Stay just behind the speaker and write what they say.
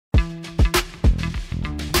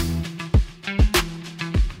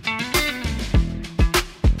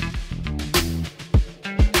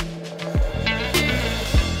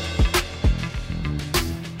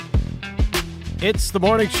It's the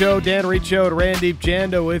morning show. Dan Riccio and Randeep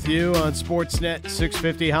Janda with you on Sportsnet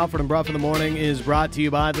 650. Halford and Bruff in the morning is brought to you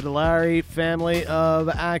by the Dilawri family of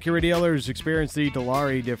Acura dealers. Experience the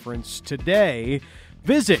Dilawri difference today.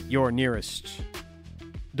 Visit your nearest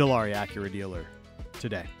Dilawri Acura dealer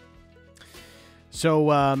today.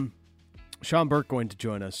 So, Sean Burke going to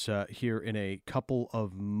join us here in a couple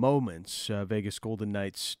of moments. Vegas Golden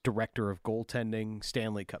Knights director of goaltending,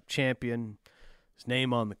 Stanley Cup champion, his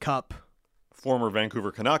name on the cup. Former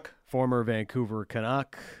Vancouver Canuck.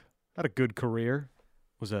 Had a good career.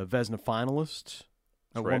 Was a Vezina finalist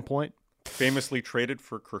at one point. Famously traded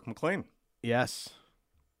for Kirk McLean. Yes.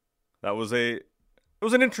 It was an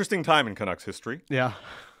interesting time in Canucks history. Yeah.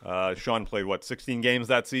 Sean played, 16 games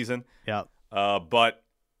that season? Yeah. But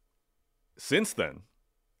since then,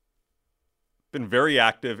 been very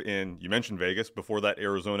active in, you mentioned Vegas, before that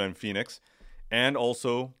Arizona and Phoenix, and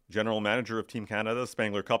also general manager of Team Canada,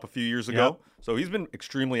 Spangler Cup a few years ago. Yep. So he's been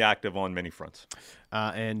extremely active on many fronts.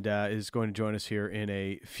 And is going to join us here in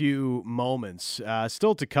a few moments.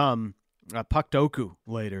 Still to come, Puckdoku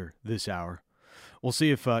later this hour. We'll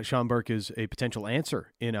see if Sean Burke is a potential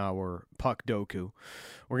answer in our Puckdoku.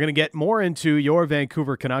 We're going to get more into your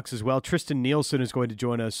Vancouver Canucks as well. Tristan Nielsen is going to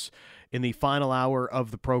join us in the final hour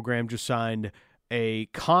of the program. Just signed a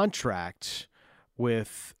contract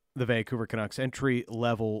with the Vancouver Canucks,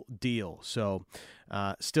 entry-level deal. So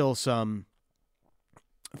still some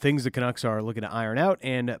things the Canucks are looking to iron out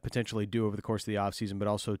and potentially do over the course of the offseason, but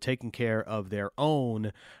also taking care of their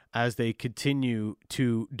own as they continue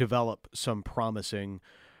to develop some promising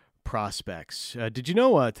prospects. Did you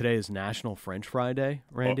know today is National French Fry Day,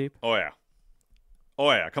 Randeep? Oh,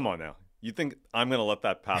 yeah. Come on now. You think I'm going to let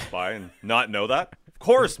that pass by and not know that? Of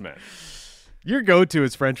course, man. Your go-to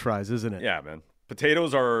is French fries, isn't it? Yeah, man.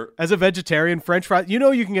 Potatoes are... As a vegetarian, French fries... You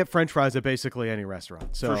know you can get French fries at basically any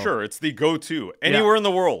restaurant. So for sure. It's the go-to. Anywhere in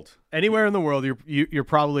the world. Anywhere in the world, you're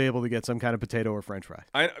probably able to get some kind of potato or French fry.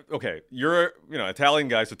 Okay. You're Italian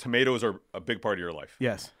guy, so tomatoes are a big part of your life.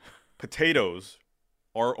 Yes. Potatoes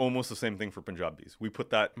are almost the same thing for Punjabis. We put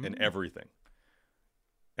that in everything.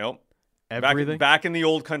 Everything? Back in the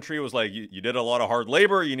old country, it was like you did a lot of hard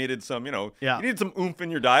labor. You needed some, you needed some oomph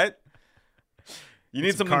in your diet. You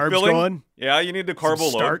need some carbs filling. Going. Yeah, you need the carbo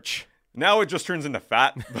load. Starch. Now it just turns into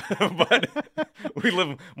fat, but we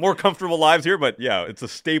live more comfortable lives here. But yeah, it's a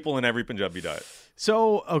staple in every Punjabi diet.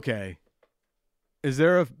 So, okay. Is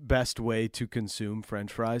there a best way to consume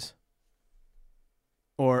French fries?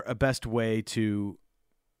 Or a best way to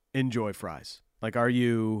enjoy fries? Like, are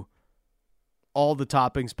you all the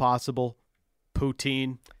toppings possible?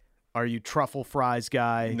 Poutine? Are you truffle fries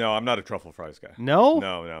guy? No, I'm not a truffle fries guy. No?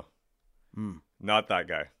 No. Not that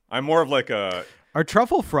guy. I'm more of like a... Are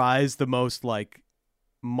truffle fries the most,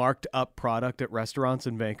 marked up product at restaurants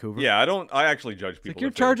in Vancouver? Yeah, I actually judge people. Like, you're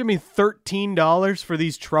charging me $13 for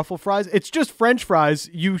these truffle fries? It's just French fries.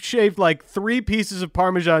 You shaved 3 pieces of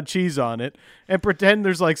Parmesan cheese on it and pretend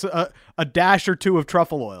there's a dash or two of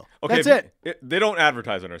truffle oil. Okay, that's it. They don't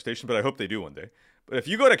advertise on our station, but I hope they do one day. But if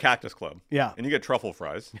you go to Cactus Club and you get truffle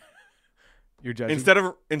fries, you're judging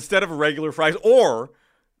instead of regular fries or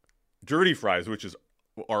dirty fries, which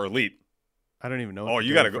are elite. I don't even know what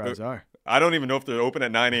you gotta fries are. I don't even know if they're open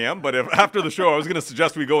at 9 a.m., but after the show, I was going to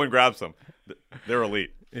suggest we go and grab some. They're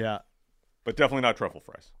elite. Yeah. But definitely not truffle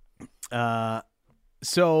fries.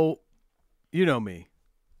 So, you know me.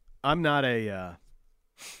 I'm not I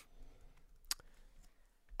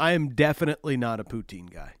am definitely not a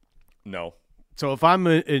poutine guy. No. So if I'm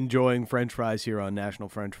enjoying French fries here on National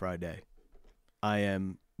French Fry Day, I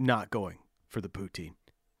am not going for the poutine.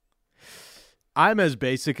 I'm as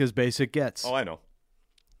basic gets. Oh, I know.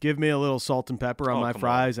 Give me a little salt and pepper on my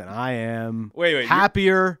fries, and I am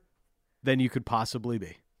happier than you could possibly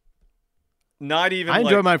be. Not even. I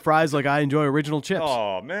enjoy my fries like I enjoy original chips.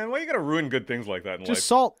 Oh man, why you gotta ruin good things like that in life? Just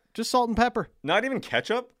salt and pepper. Not even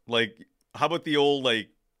ketchup. How about the old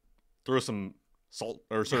throw some salt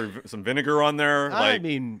or some vinegar on there? I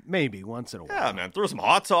mean, maybe once in a while. Yeah, man, throw some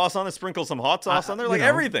hot sauce on it. Sprinkle some hot sauce on there.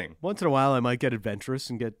 Everything. Once in a while, I might get adventurous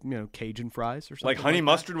and get Cajun fries or something. Like honey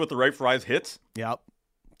mustard with the right fries hits. Yep,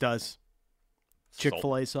 does.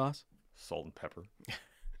 Chick-fil-A sauce, salt and pepper.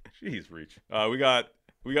 Jeez, Reach. We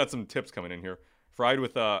got some tips coming in here. Fried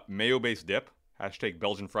with mayo-based dip. #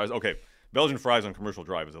 Belgian fries. Okay, Belgian fries on Commercial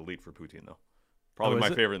Drive is elite for poutine though. Probably my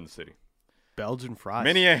favorite in the city. Belgian fries.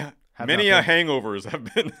 Many Many hangovers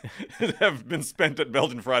have been spent at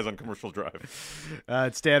Belgian Fries on Commercial Drive.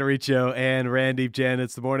 It's Dan Riccio and Randeep Jain.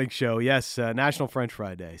 It's the morning show. Yes, National French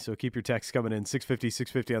Fry Day. So keep your texts coming in,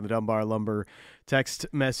 650 on the Dunbar Lumber text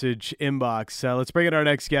message inbox. Let's bring in our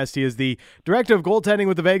next guest. He is the director of goaltending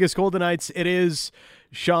with the Vegas Golden Knights. It is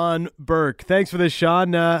Sean Burke. Thanks for this,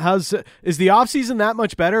 Sean. Is the offseason that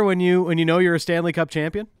much better when you know you're a Stanley Cup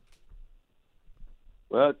champion?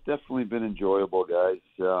 Well, it's definitely been enjoyable, guys.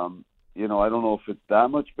 I don't know if it's that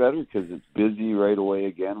much better because it's busy right away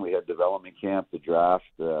again. We had development camp, the draft,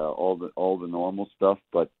 all the normal stuff,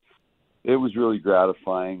 but it was really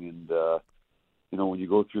gratifying. And when you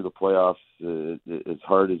go through the playoffs, as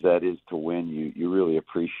hard as that is to win, you really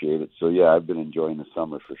appreciate it. So yeah, I've been enjoying the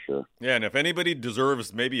summer for sure. Yeah, and if anybody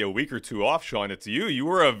deserves maybe a week or two off, Sean, it's you. You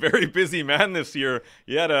were a very busy man this year.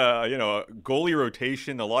 You had a goalie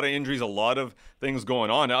rotation, a lot of injuries, a lot of things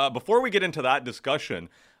going on. Before we get into that discussion,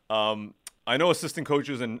 I know assistant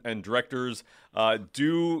coaches and directors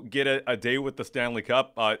do get a day with the Stanley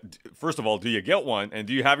Cup. First of all, do you get one? And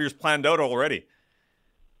do you have yours planned out already?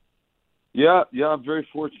 Yeah, I'm very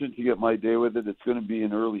fortunate to get my day with it. It's going to be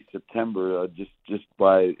in early September, just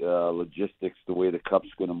by logistics, the way the Cup's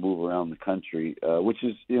going to move around the country, which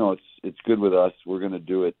is, it's good with us. We're going to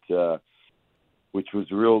do it, which was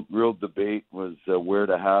real debate was where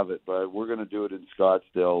to have it, but we're going to do it in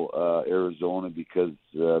Scottsdale, Arizona, because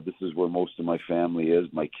this is where most of my family is.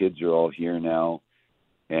 My kids are all here now,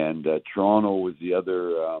 and Toronto was the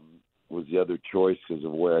other choice because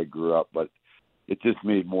of where I grew up, but it just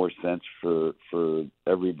made more sense for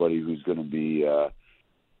everybody who's going to be,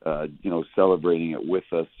 celebrating it with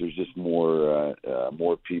us. There's just more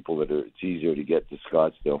people it's easier to get to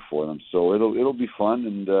Scottsdale for them. So it'll be fun,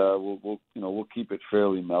 and we'll keep it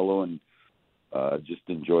fairly mellow and just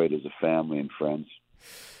enjoy it as a family and friends.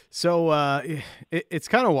 So it's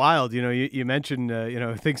kind of wild, you mentioned,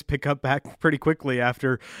 things pick up back pretty quickly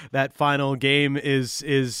after that final game is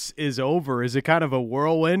over. Is it kind of a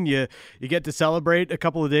whirlwind? You get to celebrate a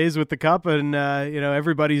couple of days with the Cup, and,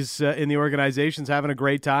 everybody's in the organization's having a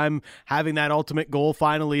great time, having that ultimate goal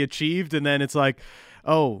finally achieved. And then it's like,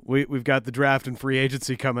 oh, we've got the draft and free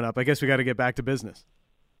agency coming up. I guess we got to get back to business.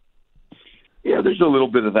 Yeah, there's a little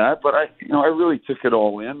bit of that, but I really took it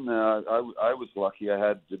all in. I was lucky. I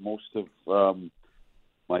had most of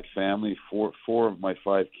my family. Four of my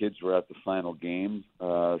 5 kids were at the final game,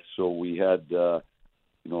 so we had a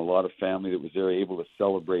lot of family that was there, able to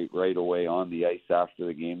celebrate right away on the ice after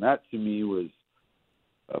the game. That to me was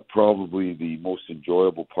probably the most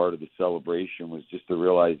enjoyable part of the celebration. Was just the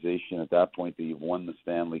realization at that point that you've won the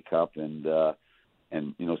Stanley Cup, and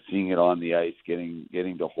seeing it on the ice,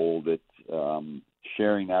 getting to hold it,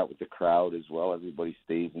 sharing that with the crowd as well. Everybody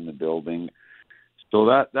stays in the building. So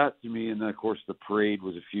that to me, and then of course the parade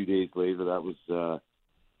was a few days later. That was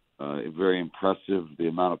very impressive. The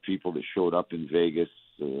amount of people that showed up in Vegas,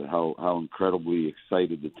 how incredibly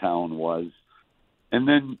excited the town was. And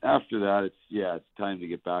then after that, it's time to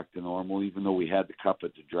get back to normal. Even though we had the Cup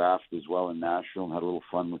at the draft as well in Nashville and had a little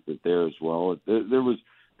fun with it there as well.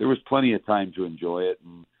 There was plenty of time to enjoy it,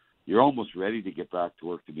 and you're almost ready to get back to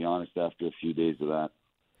work, to be honest, after a few days of that.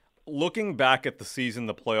 Looking back at the season,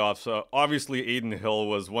 the playoffs, obviously Adin Hill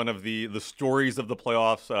was one of the stories of the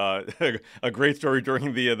playoffs. A great story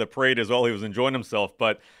during the parade as well. He was enjoying himself.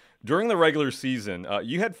 But during the regular season,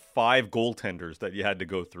 you had 5 goaltenders that you had to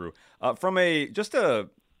go through. What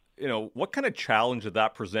kind of challenge did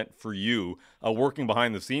that present for you, working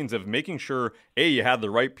behind the scenes of making sure, A, you had the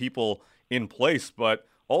right people in place, but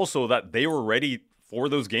also that they were ready for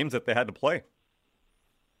those games that they had to play?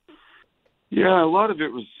 Yeah, a lot of it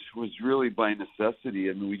was really by necessity.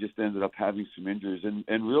 I mean, we just ended up having some injuries,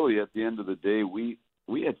 and really at the end of the day, we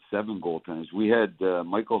had 7 goaltenders. We had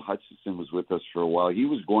Michael Hutchinson was with us for a while. He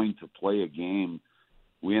was going to play a game.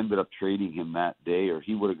 We ended up trading him that day, or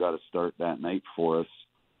he would have got a start that night for us.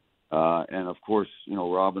 And of course,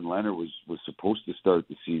 Robin Leonard was supposed to start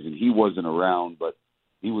the season. He wasn't around, but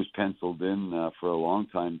he was penciled in for a long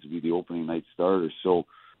time to be the opening night starter. So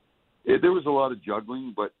there was a lot of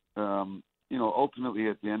juggling, but ultimately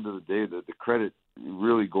at the end of the day, the credit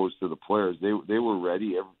really goes to the players. They were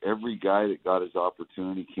ready. Every guy that got his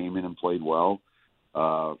opportunity came in and played well.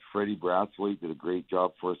 Freddie Brathwaite did a great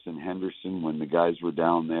job for us in Henderson when the guys were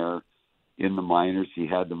down there in the minors. He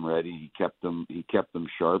had them ready. He kept them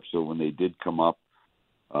sharp. So when they did come up,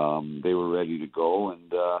 they were ready to go.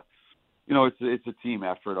 And it's a team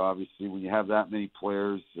effort. Obviously, when you have that many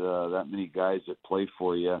players, that many guys that play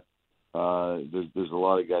for you, there's a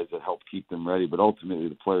lot of guys that help keep them ready. But ultimately,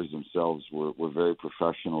 the players themselves were very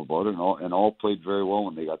professional about it, and all played very well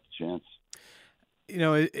when they got the chance.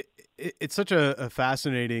 It's such a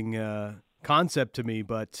fascinating concept to me,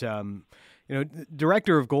 but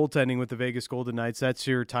director of goaltending with the Vegas Golden Knights, that's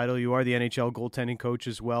your title. You are the NHL goaltending coach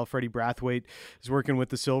as well. Freddie Brathwaite is working with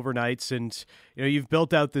the Silver Knights, and you've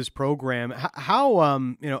built out this program. How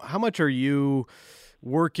much are you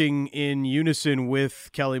working in unison with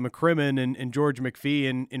Kelly McCrimmon and George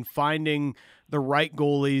McPhee in finding the right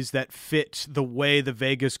goalies that fit the way the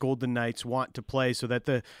Vegas Golden Knights want to play, so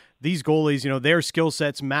that these goalies, their skill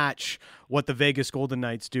sets match what the Vegas Golden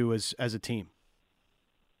Knights do as a team?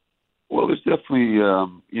 Well, there's definitely,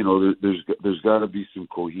 there's got to be some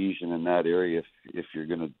cohesion in that area if you're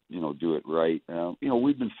going to, do it right.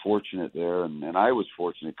 We've been fortunate there, and I was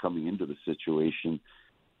fortunate coming into the situation.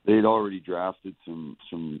 They'd already drafted some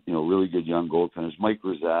really good young goaltenders. Mike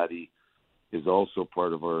Rosati is also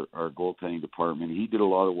part of our goaltending department. He did a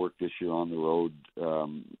lot of work this year on the road,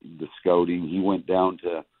 the scouting. He went down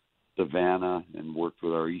to Savannah and worked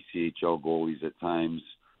with our ECHL goalies at times.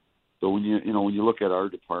 So when you look at our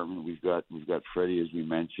department, we've got Freddie, as we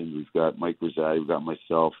mentioned. We've got Mike Rosati. We've got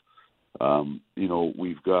myself.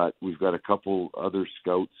 We've got a couple other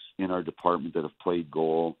scouts in our department that have played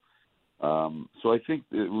goal. So I think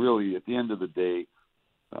that really, at the end of the day,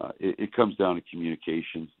 it comes down to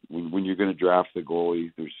communication. When you're going to draft the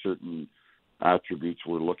goalie, there's certain attributes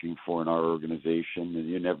we're looking for in our organization, and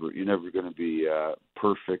you're never going to be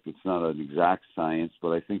perfect. It's not an exact science,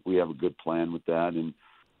 but I think we have a good plan with that. And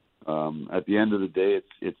at the end of the day,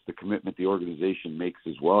 it's the commitment the organization makes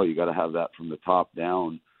as well. You got to have that from the top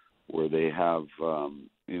down, where they have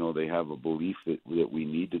they have a belief that we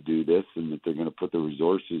need to do this and that they're going to put the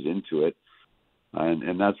resources into it.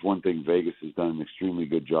 And that's one thing Vegas has done an extremely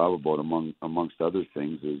good job about, amongst other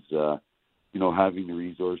things, is having the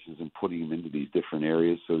resources and putting them into these different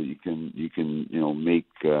areas so that you can make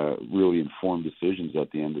really informed decisions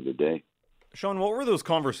at the end of the day. Sean, what were those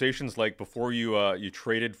conversations like before you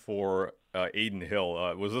traded for Adin Hill?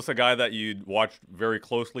 Was this a guy that you'd watched very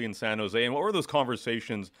closely in San Jose? And what were those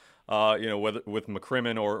conversations, whether with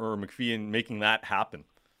McCrimmon or McPhee, in making that happen?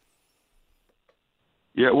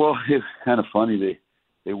 Yeah, well, it's kind of funny.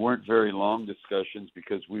 They weren't very long discussions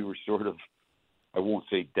because we were sort of, I won't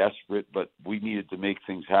say desperate, but we needed to make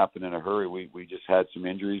things happen in a hurry. We just had some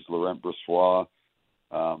injuries. Laurent Brossoit,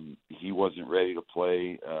 he wasn't ready to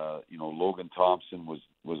play. Logan Thompson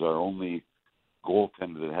was our only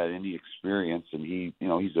goaltender that had any experience, and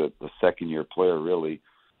he's a second-year player, really.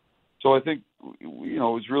 So I think, it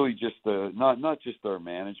was really just not just our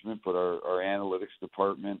management, but our analytics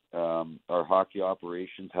department, our hockey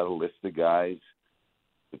operations had a list of guys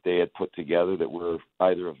that they had put together that were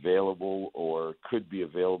either available or could be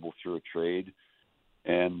available through a trade.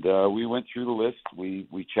 And we went through the list.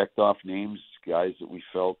 We checked off names, guys that we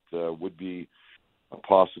felt would be a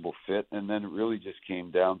possible fit. And then it really just came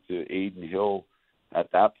down to Adin Hill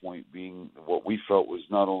at that point being what we felt was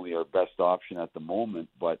not only our best option at the moment,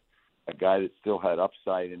 but a guy that still had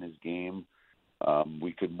upside in his game.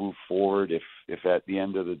 We could move forward if at the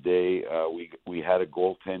end of the day we had a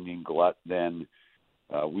goaltending glut, then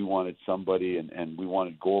we wanted somebody, and we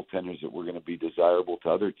wanted goaltenders that were going to be desirable to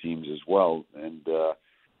other teams as well.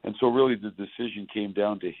 And so really the decision came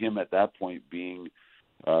down to him at that point being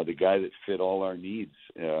the guy that fit all our needs,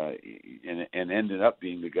 and ended up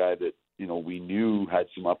being the guy that we knew had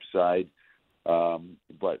some upside.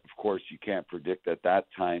 But of course, you can't predict at that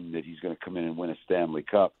time that he's going to come in and win a Stanley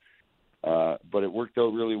Cup. But it worked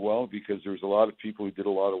out really well because there was a lot of people who did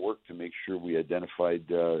a lot of work to make sure we identified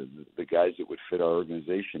the guys that would fit our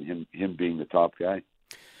organization, him being the top guy.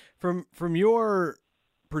 From your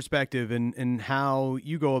perspective and how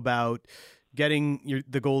you go about getting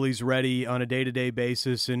the goalies ready on a day-to-day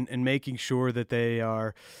basis and making sure that they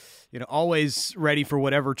are always ready for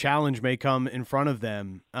whatever challenge may come in front of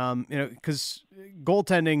them. Because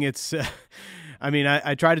goaltending, it's,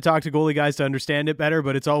 I try to talk to goalie guys to understand it better,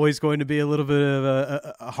 but it's always going to be a little bit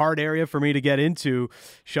of a hard area for me to get into,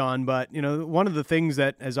 Sean. But, one of the things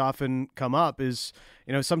that has often come up is,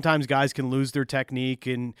 sometimes guys can lose their technique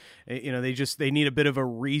and, they need a bit of a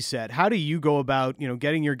reset. How do you go about,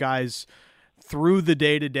 getting your guys through the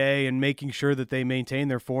day-to-day and making sure that they maintain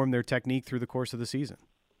their form, their technique through the course of the season?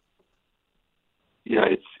 Yeah,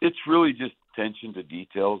 it's really just attention to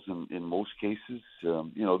details in most cases.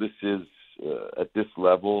 This is at this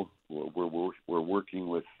level we're working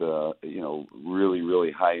with really,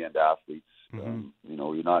 really high-end athletes. Mm-hmm.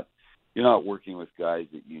 You're not working with guys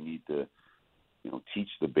that you need to teach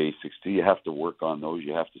the basics to. You have to work on those.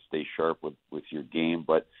 You have to stay sharp with your game.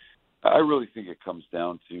 But I really think it comes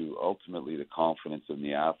down to ultimately the confidence in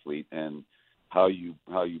the athlete and how you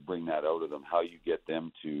bring that out of them, how you get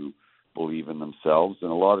them to believe in themselves.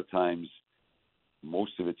 And a lot of times,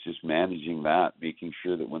 most of it's just managing that, making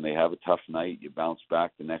sure that when they have a tough night, you bounce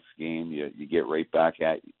back the next game, you get right back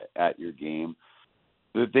at your game,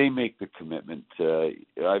 that they make the commitment.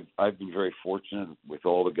 I've been very fortunate with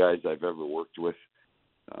all the guys I've ever worked with.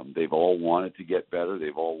 They've all wanted to get better.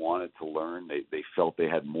 They've all wanted to learn. They felt they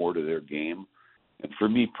had more to their game. And for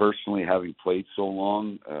me personally, having played so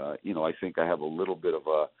long, I think I have a little bit of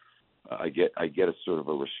I get a sort of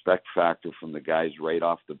a respect factor from the guys right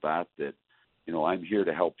off the bat that, I'm here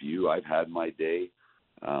to help you. I've had my day.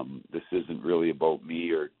 This isn't really about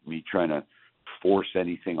me or me trying to force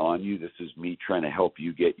anything on you. This is me trying to help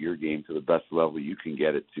you get your game to the best level you can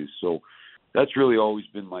get it to. So that's really always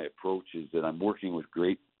been my approach, is that I'm working with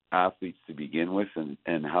great athletes to begin with,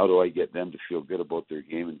 and how do I get them to feel good about their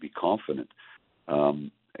game and be confident?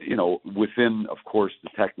 Within, of course, the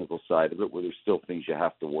technical side of it, where there's still things you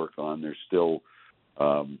have to work on. There's still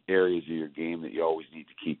areas of your game that you always need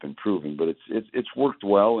to keep improving. But it's worked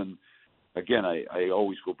well. And again, I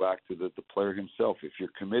always go back to the player himself. If you're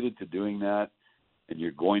committed to doing that, and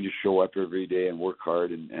you're going to show up every day and work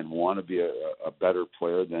hard and want to be a better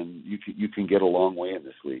player, then you can get a long way in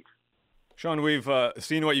this league. Sean, we've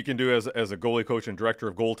seen what you can do as a goalie coach and director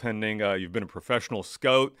of goaltending. You've been a professional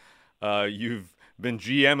scout. You've been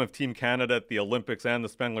GM of Team Canada at the Olympics and the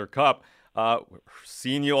Spengler Cup.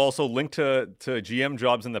 Seen you also linked to GM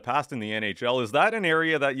jobs in the past in the NHL. Is that an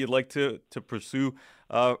area that you'd like to pursue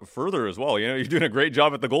further as well? You're doing a great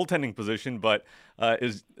job at the goaltending position, but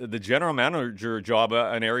is the general manager job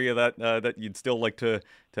an area that you'd still like to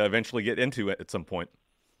eventually get into at some point?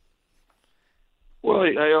 Well,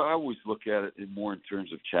 I always look at it more in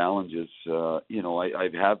terms of challenges. I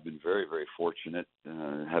have been very, very fortunate.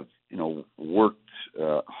 Have worked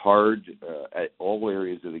hard at all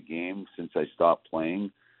areas of the game since I stopped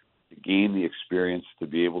playing, to gain the experience to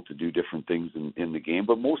be able to do different things in the game,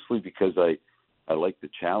 but mostly because I like the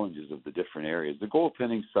challenges of the different areas. The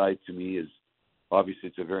goaltending side to me is obviously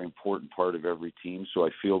it's a very important part of every team. So I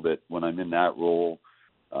feel that when I'm in that role,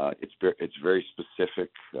 it's very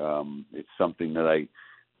specific. It's something that I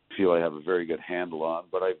feel I have a very good handle on.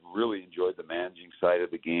 But I've really enjoyed the managing side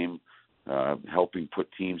of the game, helping put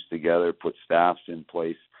teams together, put staffs in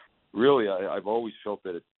place. Really, I've always felt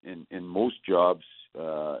that in most jobs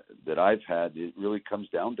that I've had, it really comes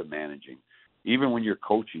down to managing. Even when you're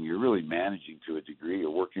coaching, you're really managing to a degree.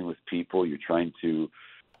 You're working with people. You're trying to,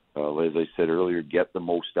 as I said earlier, get the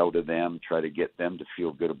most out of them, try to get them to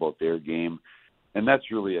feel good about their game. And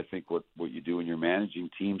that's really, I think, what you do when you're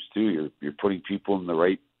managing teams too. You're putting people in the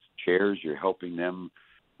right chairs. You're helping them,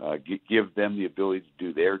 give them the ability to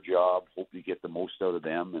do their job, hope you get the most out of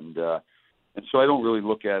them. And so I don't really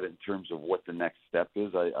look at it in terms of what the next step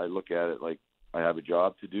is. I look at it like I have a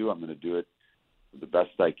job to do. I'm going to do it the best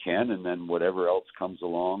I can, and then whatever else comes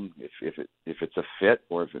along, if it's a fit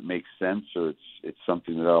or if it makes sense or it's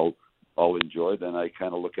something that I'll enjoy, then I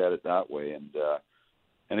kind of look at it that way.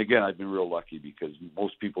 And again, I've been real lucky because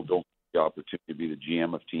most people don't get the opportunity to be the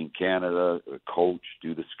GM of Team Canada, a coach,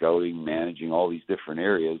 do the scouting, managing all these different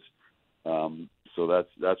areas. So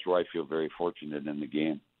that's where I feel very fortunate in the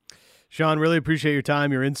game. Sean, really appreciate your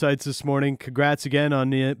time, your insights this morning. Congrats again on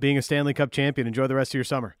being a Stanley Cup champion. Enjoy the rest of your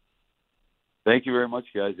summer. Thank you very much,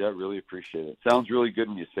 guys. I really appreciate it. Sounds really good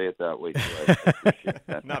when you say it that way, too. I appreciate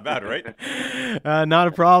that. Not bad, right? Not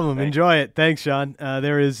a problem. Thanks. Enjoy it. Thanks, Sean.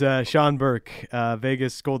 There is Sean Burke,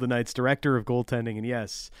 Vegas Golden Knights Director of Goaltending, and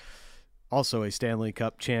yes, also a Stanley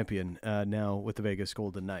Cup champion now with the Vegas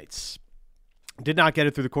Golden Knights. Did not get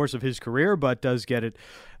it through the course of his career, but does get it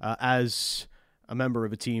as a member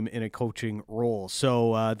of a team in a coaching role.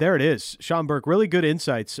 So there it is. Sean Burke, really good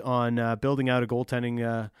insights on building out a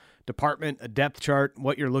goaltending department, a depth chart,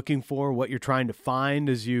 what you're looking for, what you're trying to find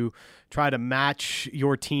as you try to match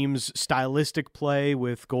your team's stylistic play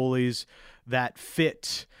with goalies that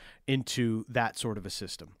fit into that sort of a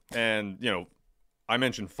system. And, I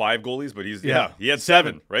mentioned 5 goalies, but he had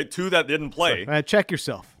 7, right? 2 that didn't play. So, check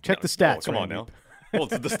yourself. Check the stats. Oh, come on now. Well,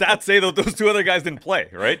 the stats say that those 2 other guys didn't play,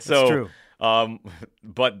 right? So, that's true.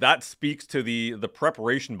 But that speaks to the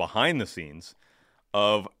preparation behind the scenes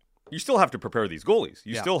of you still have to prepare these goalies.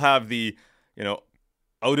 You still have the,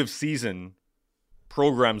 out of season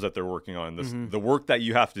programs that they're working on, the work that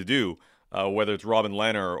you have to do, whether it's Robin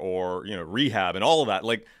Lehner or, rehab and all of that.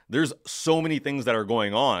 Like, there's so many things that are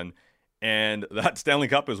going on. And that Stanley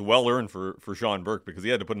Cup is well earned for Sean Burke because he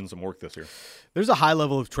had to put in some work this year. There's a high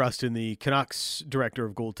level of trust in the Canucks director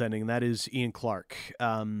of goaltending, and that is Ian Clark.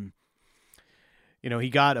 He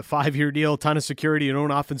got a 5-year deal, ton of security. You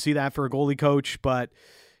don't often see that for a goalie coach, but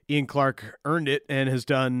Ian Clark earned it and has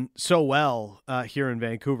done so well here in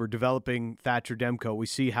Vancouver, developing Thatcher Demko. We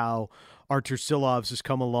see how Artur Silovs has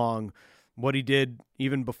come along, what he did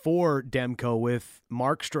even before Demko with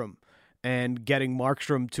Markstrom, and getting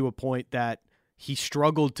Markstrom to a point that he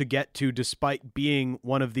struggled to get to despite being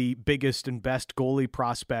one of the biggest and best goalie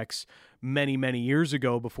prospects many, many years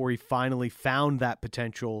ago before he finally found that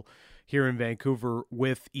potential here in Vancouver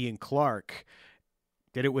with Ian Clark.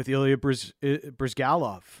 Did it with Ilya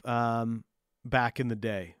Brizgalov back in the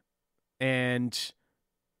day. And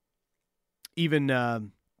even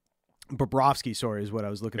Bobrovsky, sorry, is what I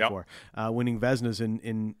was looking for, winning Vezinas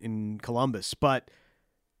in Columbus. But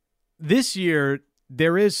this year,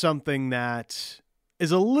 there is something that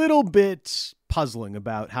is a little bit puzzling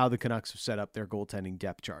about how the Canucks have set up their goaltending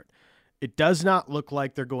depth chart. It does not look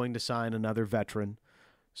like they're going to sign another veteran.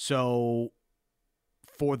 So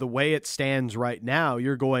for the way it stands right now,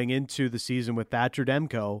 you're going into the season with Thatcher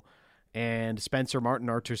Demko and Spencer Martin,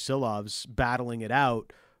 Artur Silovs battling it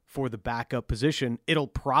out for the backup position. It'll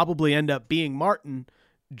probably end up being Martin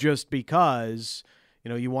just because,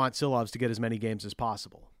 you want Silovs to get as many games as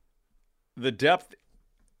possible. The depth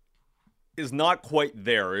is not quite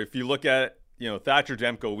there. If you look at, Thatcher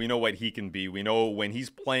Demko, we know what he can be. We know when he's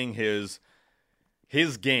playing his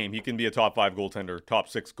game, he can be a top 5 goaltender, top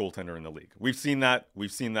 6 goaltender in the league. We've seen that.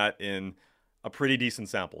 We've seen that in a pretty decent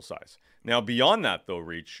sample size. Now, beyond that, though,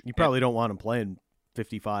 Reach, you probably don't want him playing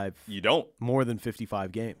 55. You don't. More than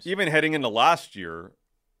 55 games. Even heading into last year,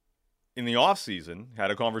 in the offseason,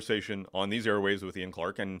 had a conversation on these airwaves with Ian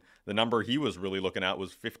Clark, and the number he was really looking at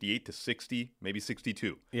was 58 to 60, maybe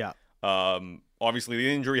 62. Yeah. Obviously,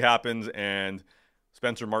 the injury happens, and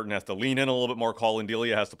Spencer Martin has to lean in a little bit more. Colin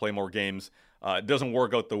Delia has to play more games. It doesn't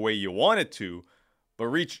work out the way you want it to, but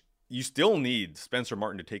Reach, you still need Spencer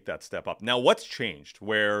Martin to take that step up. Now, what's changed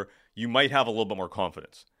where you might have a little bit more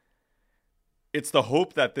confidence? It's the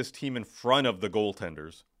hope that this team in front of the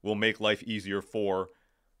goaltenders will make life easier for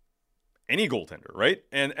any goaltender, right?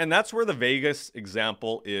 And that's where the Vegas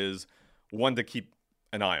example is one to keep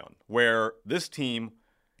an eye on, where this team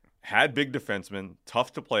had big defensemen,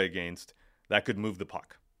 tough to play against, that could move the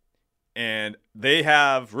puck. And they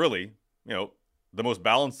have really, the most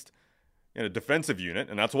balanced defensive unit,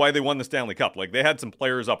 and that's why they won the Stanley Cup. Like, they had some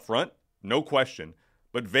players up front, no question,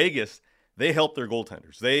 but Vegas, they helped their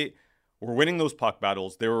goaltenders. They were winning those puck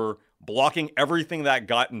battles. They were blocking everything that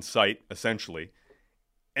got in sight, essentially.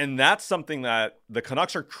 And that's something that the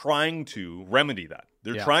Canucks are trying to remedy that.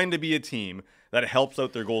 They're trying to be a team that helps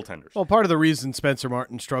out their goaltenders. Well, part of the reason Spencer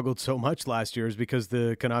Martin struggled so much last year is because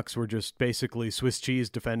the Canucks were just basically Swiss cheese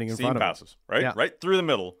defending in front of him. Passes, right? Yeah. Right through the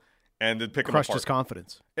middle, and they'd pick him apart. Crushed his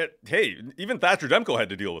confidence. Hey, even Thatcher Demko had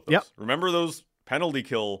to deal with those. Yep. Remember those penalty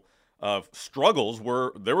kill struggles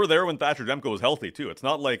were there when Thatcher Demko was healthy, too. It's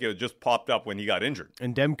not like it just popped up when he got injured.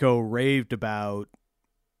 And Demko raved about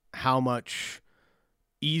how much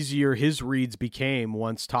easier his reads became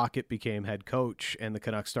once Tocchet became head coach and the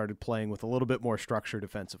Canucks started playing with a little bit more structure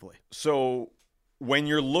defensively. So when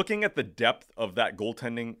you're looking at the depth of that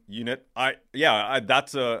goaltending unit,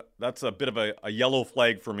 that's a bit of a yellow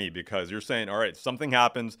flag for me, because you're saying, all right, if something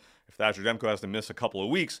happens, if Thatcher Demko has to miss a couple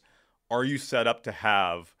of weeks, are you set up to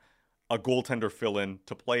have a goaltender fill in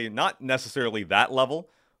to play not necessarily that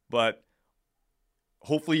level, but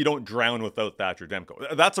hopefully you don't drown without Thatcher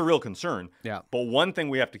Demko? That's a real concern. Yeah. But one thing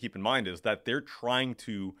we have to keep in mind is that they're trying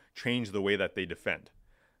to change the way that they defend.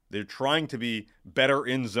 They're trying to be better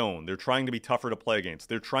in zone. They're trying to be tougher to play against.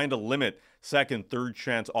 They're trying to limit second, third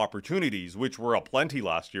chance opportunities, which were aplenty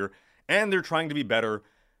last year. And they're trying to be better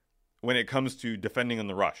when it comes to defending in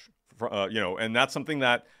the rush. And that's something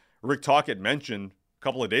that Rick Tocchet mentioned a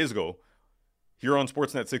couple of days ago here on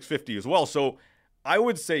Sportsnet 650 as well. So I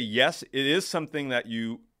would say, yes, it is something that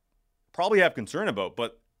you probably have concern about,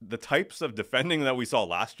 but the types of defending that we saw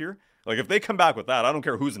last year, like if they come back with that, I don't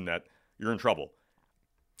care who's in net, you're in trouble.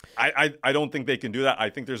 I don't think they can do that. I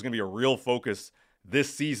think there's going to be a real focus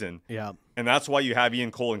this season. Yeah. And that's why you have Ian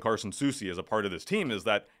Cole and Carson Soucy as a part of this team, is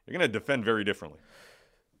that you're going to defend very differently.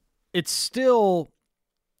 It's still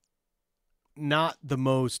not the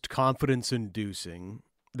most confidence-inducing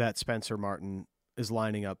that Spencer Martin is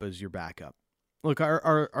lining up as your backup. Look,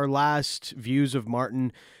 our last views of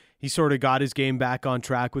Martin, he sort of got his game back on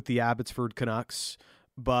track with the Abbotsford Canucks,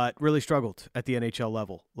 but really struggled at the NHL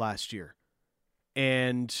level last year.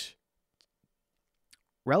 And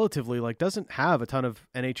relatively, doesn't have a ton of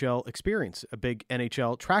NHL experience, a big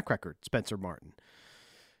NHL track record, Spencer Martin.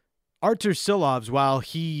 Artur Silovs, while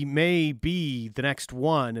he may be the next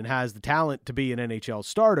one and has the talent to be an NHL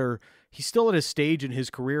starter, he's still at a stage in his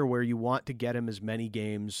career where you want to get him as many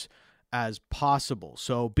games as possible.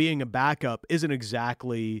 So being a backup isn't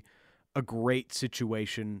exactly a great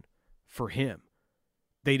situation for him.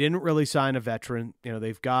 They didn't really sign a veteran.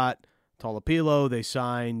 They've got Tolopilo. They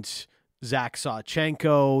signed Zach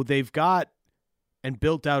Sawchenko. They've got and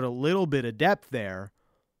built out a little bit of depth there,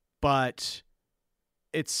 but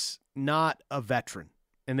it's not a veteran.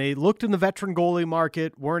 And they looked in the veteran goalie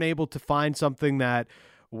market, weren't able to find something that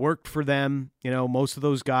worked for them. Most of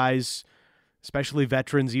those guys, especially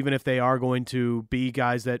veterans, even if they are going to be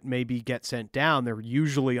guys that maybe get sent down, they're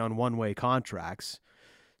usually on one-way contracts.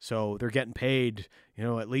 So they're getting paid,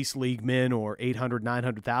 at least league min or $800,000,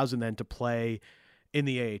 $900,000 then to play in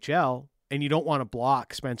the AHL. And you don't want to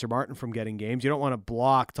block Spencer Martin from getting games. You don't want to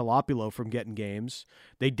block Talopilo from getting games.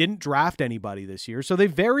 They didn't draft anybody this year. So they're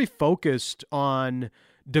very focused on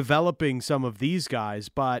developing some of these guys.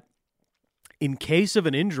 But in case of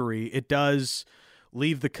an injury, it does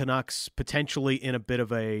leave the Canucks potentially in a bit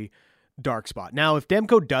of a dark spot. Now, if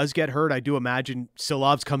Demko does get hurt, I do imagine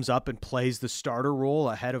Silovs comes up and plays the starter role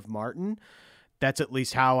ahead of Martin. That's at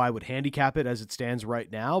least how I would handicap it as it stands right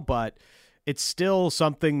now. But it's still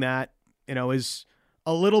something that, is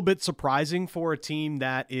a little bit surprising for a team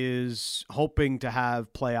that is hoping to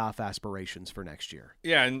have playoff aspirations for next year.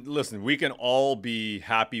 Yeah, and listen, we can all be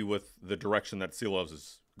happy with the direction that Silovs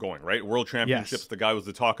is going, right? World Championships, yes. The guy was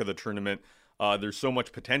the talk of the tournament. There's so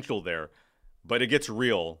much potential there, but it gets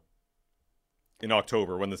real in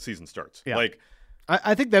October when the season starts. Yeah.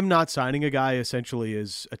 I think them not signing a guy essentially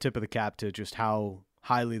is a tip of the cap to just how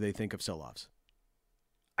highly they think of Silovs.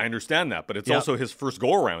 I understand that, but it's also his first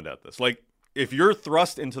go-around at this. If you're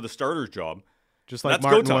thrust into the starter's job, just like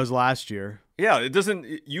Martin was last year. Yeah, it doesn't.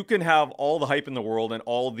 You can have all the hype in the world and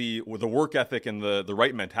all the work ethic and the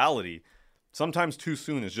right mentality. Sometimes too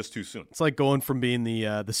soon is just too soon. It's like going from being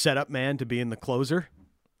the setup man to being the closer.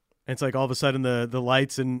 And it's like all of a sudden the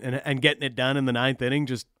lights and getting it done in the ninth inning,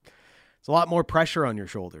 just it's a lot more pressure on your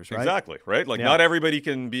shoulders, right? Exactly, right? Not everybody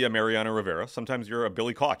can be a Mariano Rivera. Sometimes you're a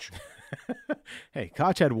Billy Koch. Hey,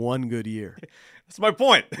 Koch had one good year. That's my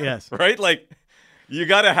point. Yes. Right? You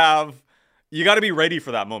got to be ready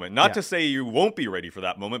for that moment. Not to say you won't be ready for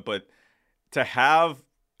that moment, but to have,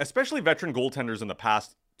 especially veteran goaltenders in the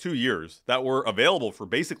past 2 years that were available for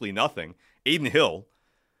basically nothing. Aiden Hill,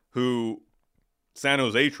 who San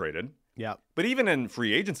Jose traded. Yeah. But even in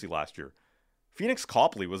free agency last year, Phoenix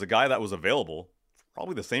Copley was a guy that was available for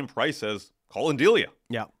probably the same price as Colin Delia.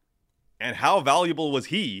 Yeah. And how valuable was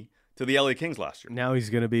he to the LA Kings last year? Now he's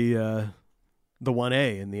going to be the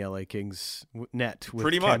 1A in the LA Kings net with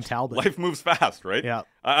pretty Cam much. Talbot. Life moves fast, right? Yeah.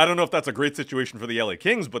 I don't know if that's a great situation for the LA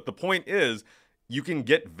Kings, but the point is you can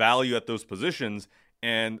get value at those positions.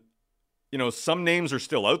 And, some names are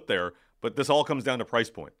still out there, but this all comes down to price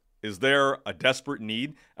point. Is there a desperate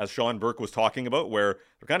need, as Sean Burke was talking about, where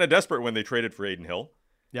they're kind of desperate when they traded for Aiden Hill?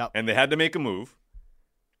 Yeah. And they had to make a move.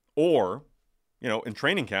 Or, in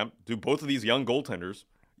training camp, do both of these young goaltenders,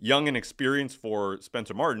 young in experience for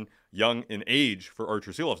Spencer Martin, young in age for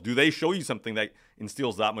Archer Silovs, do they show you something that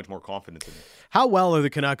instills that much more confidence in you? How well are the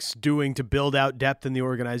Canucks doing to build out depth in the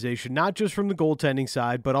organization, not just from the goaltending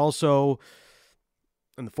side, but also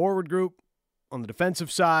in the forward group, on the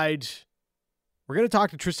defensive side? We're going to talk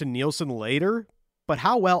to Tristan Nielsen later, but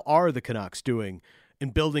how well are the Canucks doing in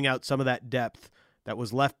building out some of that depth that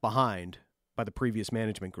was left behind by the previous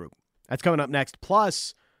management group? That's coming up next.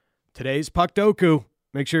 Plus, today's Puckdoku.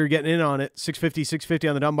 Make sure you're getting in on it. 650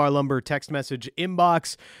 on the Dunbar Lumber text message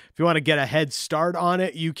inbox. If you want to get a head start on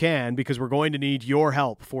it, you can, because we're going to need your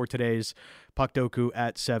help for today's Puckdoku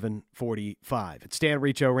at 7:45. It's Dan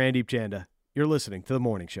Riccio, Randeep Janda. You're listening to The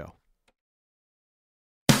Morning Show.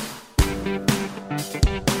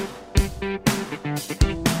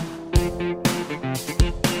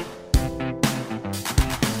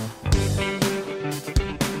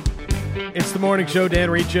 It's The Morning Show, Dan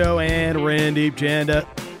Riccio and Randeep Janda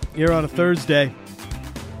here on a Thursday.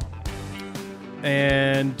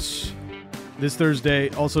 And this Thursday,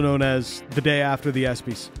 also known as the day after the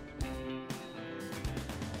ESPYs.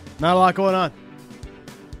 Not a lot going on.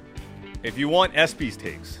 If you want ESPYs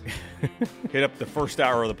takes, hit up the first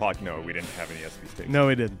hour of the pod. No, we didn't have any ESPYs takes. No,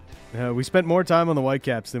 we didn't. We spent more time on the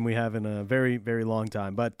Whitecaps than we have in a very, very long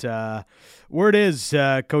time. But word is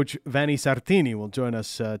Coach Vanni Sartini will join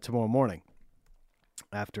us tomorrow morning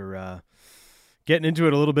after getting into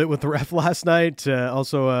it a little bit with the ref last night.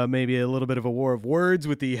 Also, maybe a little bit of a war of words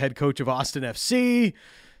with the head coach of Austin FC.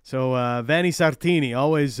 So Vanni Sartini,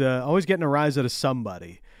 always getting a rise out of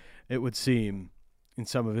somebody, it would seem, in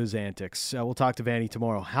some of his antics. We'll talk to Vanny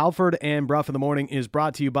tomorrow. Halford and Bruff in the Morning is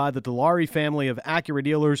brought to you by the Dilawri family of Acura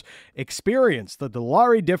dealers. Experience the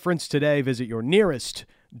Dilawri difference today. Visit your nearest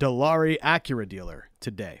Dilawri Acura dealer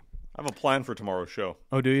today. I have a plan for tomorrow's show.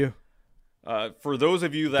 Oh, do you? For those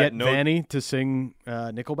of you that Get know Vanny to sing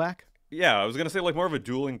Nickelback? Yeah, I was going to say like more of a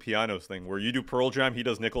dueling pianos thing where you do Pearl Jam, he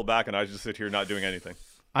does Nickelback, and I just sit here not doing anything.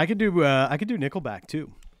 I could do Nickelback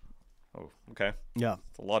too. Oh, okay. Yeah.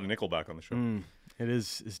 It's a lot of Nickelback on the show. It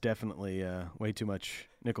is definitely way too much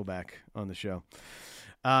Nickelback on the show.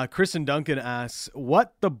 Kristen Duncan asks,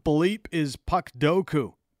 what the bleep is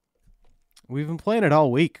Puckdoku? We've been playing it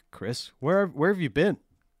all week, Chris. Where have you been?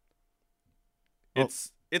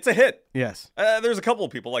 It's a hit. Yes. There's a couple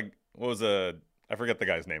of people, like, I forget the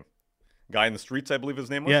guy's name. Guy in the Streets, I believe his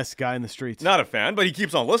name was? Yes, Guy in the Streets. Not a fan, but he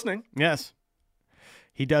keeps on listening. Yes.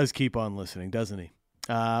 He does keep on listening, doesn't he?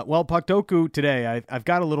 Well, Puckdoku today, I've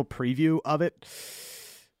got a little preview of it.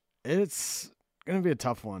 It's going to be a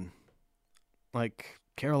tough one. Like,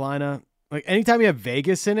 Carolina, like, anytime you have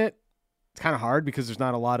Vegas in it, it's kind of hard because there's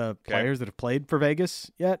not a lot of players that have played for Vegas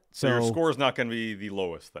yet. So your score is not going to be the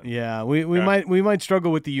lowest then. Yeah, we might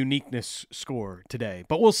struggle with the uniqueness score today,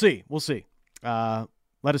 but we'll see. We'll see. Let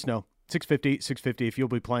us know. 650 if you'll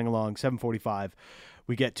be playing along. 7:45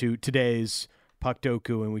 we get to today's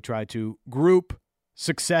Puckdoku and we try to group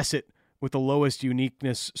success it with the lowest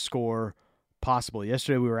uniqueness score possible.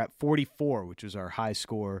 Yesterday we were at 44, which is our high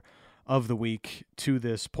score of the week to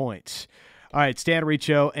this point. All right, Stan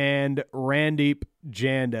Riccio and Randeep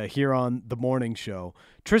Janda here on The Morning Show.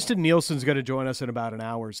 Tristan Nielsen's going to join us in about an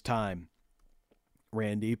hour's time,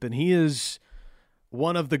 Randeep, and he is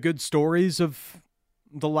one of the good stories of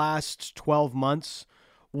the last 12 months.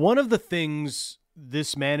 One of the things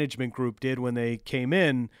this management group did when they came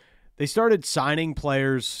in, they started signing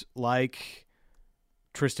players like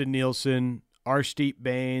Tristan Nielsen, Arshdeep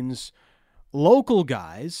Bains, local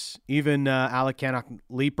guys, even Alec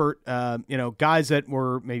Canuck-Liepert, guys that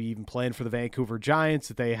were maybe even playing for the Vancouver Giants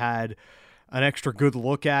that they had an extra good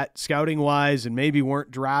look at scouting-wise and maybe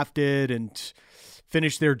weren't drafted and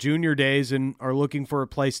finished their junior days and are looking for a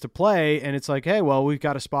place to play. And it's like, hey, well, we've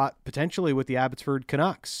got a spot potentially with the Abbotsford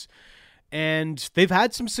Canucks. And they've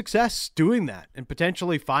had some success doing that and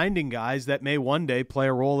potentially finding guys that may one day play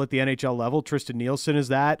a role at the NHL level. Tristan Nielsen is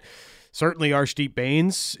that. Certainly Arshdeep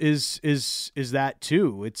Bains is that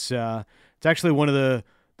too. It's actually one of the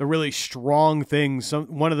really strong things,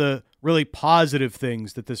 one of the really positive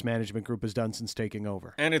things that this management group has done since taking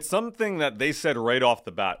over. And it's something that they said right off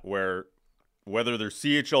the bat, where whether they're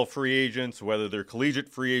CHL free agents, whether they're collegiate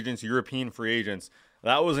free agents, European free agents,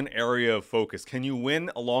 that was an area of focus. Can you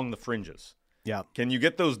win along the fringes? Yeah. Can you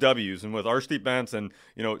get those W's? And with Arshdeep Bains and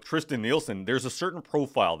Tristan Nielsen, there's a certain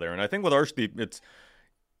profile there. And I think with Arshdeep, it's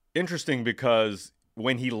interesting because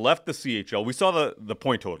when he left the CHL, we saw the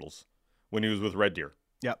point totals when he was with Red Deer.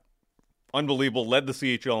 Yep. Unbelievable. Led the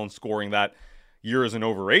CHL in scoring that year as an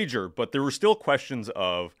overager. But there were still questions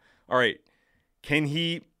of, all right, can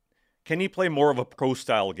he play more of a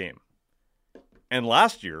pro-style game? And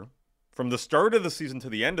last year, from the start of the season to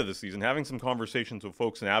the end of the season, having some conversations with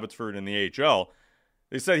folks in Abbotsford and the AHL,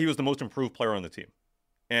 they said he was the most improved player on the team.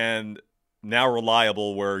 And now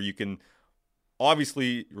reliable, where you can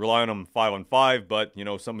obviously rely on him 5-on-5, but,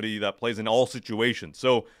 somebody that plays in all situations.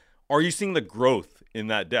 So are you seeing the growth in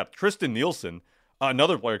that depth? Tristan Nielsen,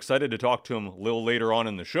 another player, excited to talk to him a little later on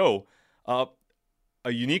in the show, a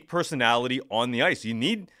unique personality on the ice. You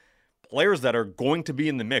need players that are going to be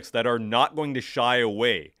in the mix, that are not going to shy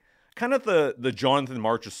away. Kind of the Jonathan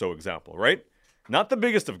Marchessault example, right? Not the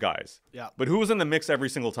biggest of guys, but who is in the mix every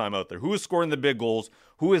single time out there? Who is scoring the big goals?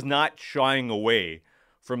 Who is not shying away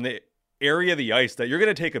from the area of the ice that you're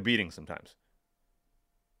going to take a beating sometimes?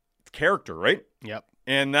 It's character, right? Yep.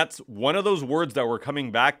 And that's one of those words that we're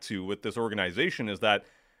coming back to with this organization, is that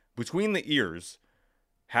between the ears,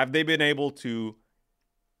 have they been able to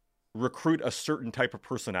recruit a certain type of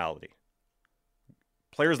personality?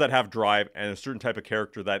 Players that have drive and a certain type of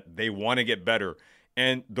character that they want to get better.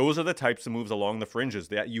 And those are the types of moves along the fringes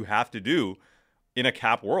that you have to do in a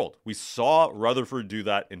cap world. We saw Rutherford do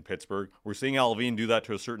that in Pittsburgh. We're seeing Alvin do that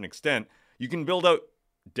to a certain extent. You can build out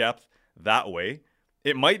depth that way.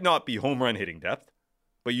 It might not be home run hitting depth,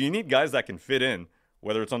 but you need guys that can fit in,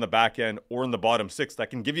 whether it's on the back end or in the bottom six, that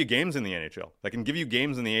can give you games in the NHL, that can give you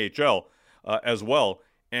games in the AHL as well.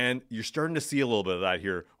 And you're starting to see a little bit of that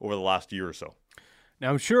here over the last year or so. Now,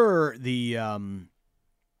 I'm sure the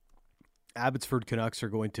Abbotsford Canucks are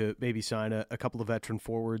going to maybe sign a couple of veteran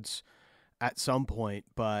forwards at some point,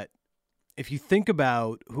 but if you think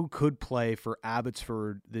about who could play for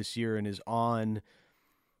Abbotsford this year and is on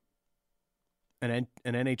an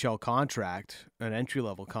NHL contract, an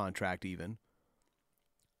entry-level contract even,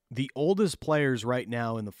 the oldest players right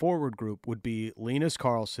now in the forward group would be Linus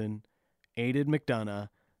Karlsson, Aiden McDonough,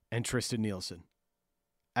 and Tristan Nielsen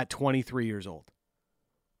at 23 years old.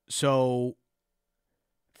 So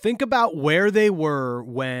think about where they were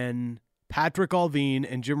when Patrick Allvin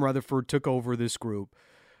and Jim Rutherford took over this group.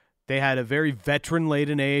 They had a very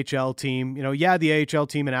veteran-laden AHL team. The AHL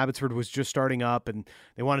team in Abbotsford was just starting up, and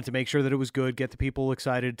they wanted to make sure that it was good, get the people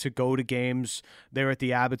excited to go to games there at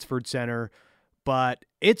the Abbotsford Center. But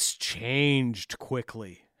it's changed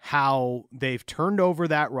quickly how they've turned over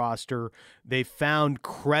that roster. They've found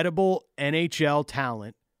credible NHL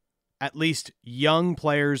talent, at least young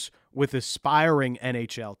players with aspiring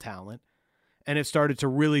NHL talent, and have started to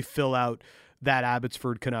really fill out that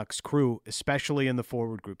Abbotsford Canucks crew, especially in the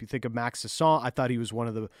forward group. You think of Max Sasson. I thought he was one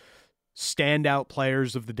of the standout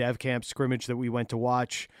players of the Dev Camp scrimmage that we went to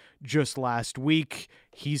watch just last week.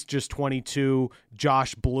 He's just 22.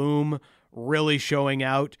 Josh Bloom really showing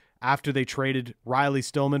out after they traded Riley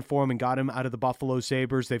Stillman for him and got him out of the Buffalo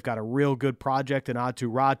Sabres. They've got a real good project in Atu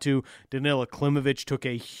Ratu. Danila Klimovich took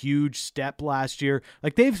a huge step last year.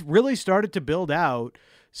 They've really started to build out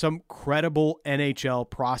some credible NHL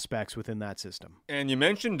prospects within that system. And you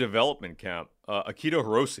mentioned development camp. Akito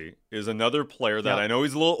Hirose is another player that I know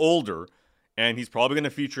he's a little older, and he's probably going to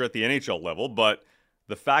feature at the NHL level, but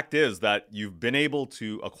the fact is that you've been able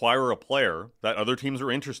to acquire a player that other teams are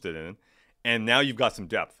interested in, and now you've got some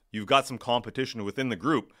depth. You've got some competition within the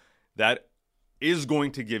group that is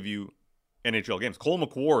going to give you NHL games. Cole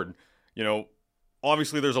McWard,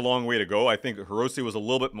 obviously there's a long way to go. I think Hirose was a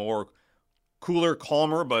little bit more cooler,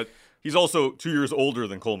 calmer, but he's also 2 years older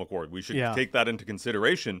than Cole McWard. We should take that into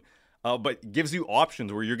consideration. But gives you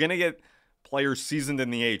options where you're going to get players seasoned in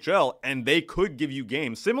the AHL, and they could give you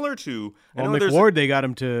games similar to... Well, McWard, they got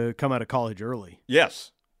him to come out of college early.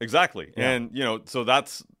 Yes, exactly. Yeah. And, so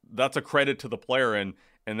that's a credit to the player, and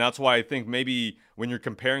that's why I think maybe when you're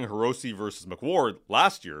comparing Hirose versus McWard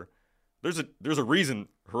last year, there's a reason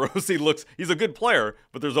Hirose he's a good player,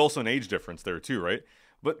 but there's also an age difference there too, right?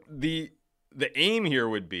 But the aim here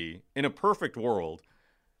would be, in a perfect world,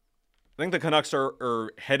 I think the Canucks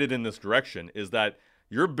are headed in this direction, is that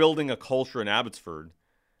you're building a culture in Abbotsford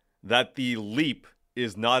that the leap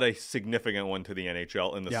is not a significant one to the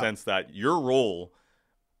NHL in the sense that your role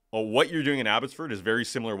or what you're doing in Abbotsford is very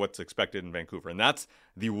similar to what's expected in Vancouver. And that's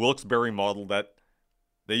the Wilkes-Barre model that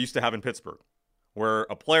they used to have in Pittsburgh, where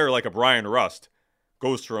a player like a Brian Rust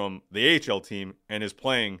goes from the AHL team and is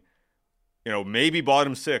playing, maybe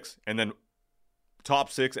bottom six and then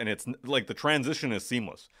top six, and it's like the transition is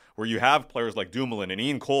seamless, where you have players like Dumoulin and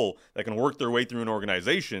Ian Cole that can work their way through an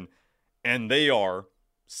organization, and they are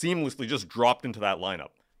seamlessly just dropped into that lineup.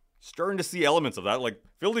 Starting to see elements of that. Like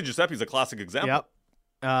Phil DiGiuseppe's a classic example.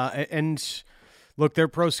 Yep. And look, their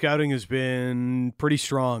pro scouting has been pretty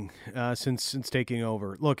strong since taking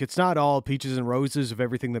over. Look, it's not all peaches and roses of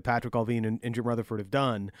everything that Patrick Allvin and Jim Rutherford have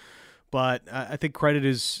done, but I think credit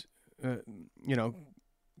is,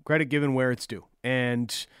 credit given where it's due.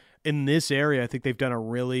 And in this area, I think they've done a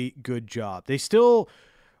really good job. They still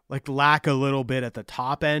lack a little bit at the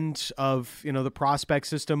top end of, the prospect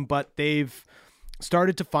system, but they've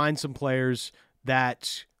started to find some players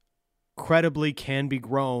that credibly can be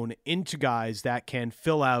grown into guys that can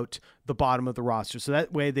fill out the bottom of the roster. So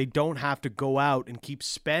that way they don't have to go out and keep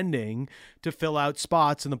spending to fill out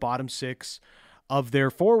spots in the bottom six of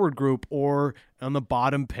their forward group or on the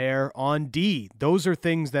bottom pair on D. Those are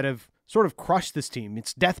things that have sort of crushed this team.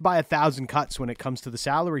 It's death by 1,000 cuts when it comes to the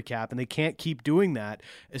salary cap, and they can't keep doing that,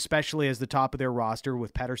 especially as the top of their roster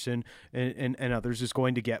with Pettersson and others is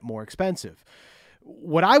going to get more expensive.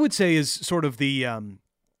 What I would say is sort of the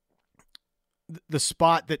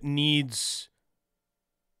spot that needs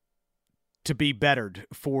to be bettered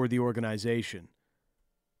for the organization.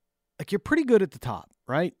 You're pretty good at the top,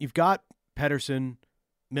 right? You've got Pettersson,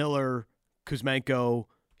 Miller, Kuzmenko,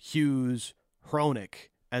 Hughes, Hronik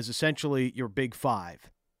as essentially your big five.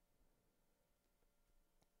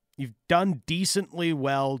 You've done decently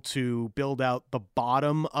well to build out the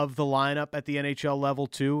bottom of the lineup at the NHL level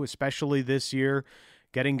too, especially this year,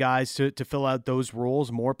 getting guys to fill out those roles,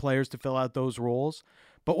 more players to fill out those roles.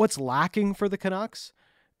 But what's lacking for the Canucks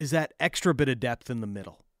is that extra bit of depth in the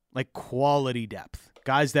middle, quality depth,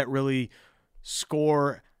 guys that really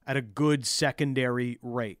score at a good secondary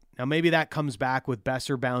rate. Now, maybe that comes back with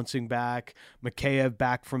Besser bouncing back, Mikheyev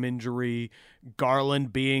back from injury,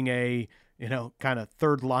 Garland being a, kind of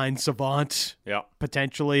third line savant. Yeah.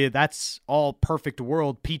 Potentially. That's all perfect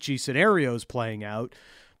world, peachy scenarios playing out.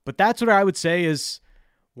 But that's what I would say is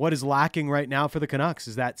what is lacking right now for the Canucks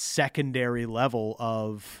is that secondary level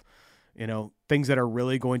of, things that are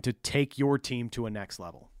really going to take your team to a next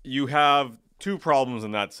level. You have two problems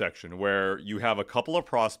in that section where you have a couple of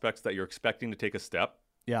prospects that you're expecting to take a step.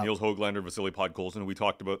 Yeah. Niels Höglander, Vasily Podkolzin, we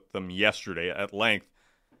talked about them yesterday at length.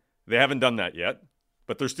 They haven't done that yet,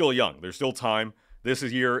 but they're still young. There's still time. This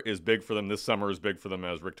year is big for them. This summer is big for them,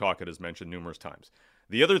 as Rick Tocchet has mentioned numerous times.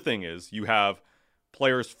 The other thing is you have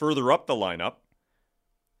players further up the lineup,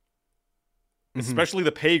 especially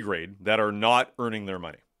the pay grade, that are not earning their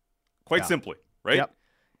money. Quite simply, right? Yep.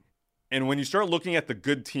 And when you start looking at the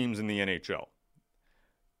good teams in the NHL,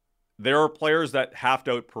 there are players that have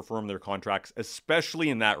to outperform their contracts, especially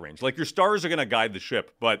in that range. Like, your stars are going to guide the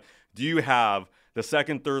ship, but do you have the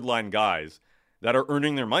second, third line guys that are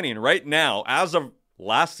earning their money? And right now, as of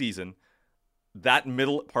last season, that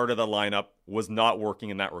middle part of the lineup was not working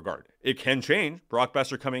in that regard. It can change. Brock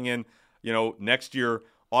Besser coming in, next year.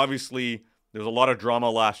 Obviously, there's a lot of drama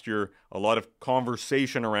last year, a lot of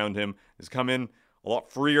conversation around him. He's come in a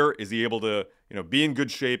lot freer. Is he able to, be in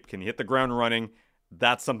good shape? Can he hit the ground running?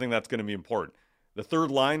 That's something that's going to be important. The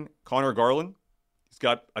third line, Connor Garland, he's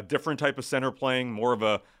got a different type of center playing, more of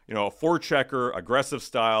a, a forechecker, aggressive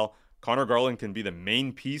style. Connor Garland can be the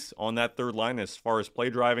main piece on that third line as far as play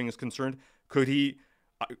driving is concerned. Could he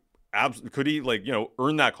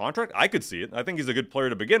earn that contract? I could see it. I think he's a good player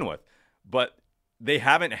to begin with. But they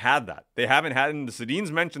haven't had that. They haven't had, and the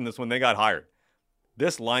Sedins mentioned this when they got hired.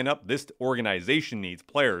 This lineup, this organization needs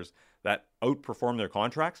players that outperform their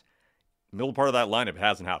contracts. Middle part of that lineup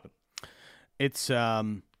hasn't happened. It's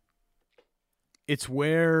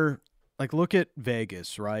where, like, look at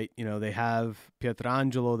Vegas, right? They have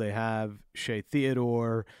Pietrangelo, they have Shea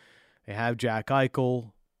Theodore, they have Jack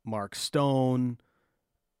Eichel, Mark Stone,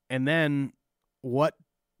 and then what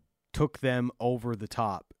took them over the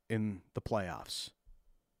top in the playoffs?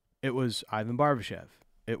 It was Ivan Barbashev.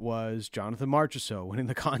 It was Jonathan Marchessault winning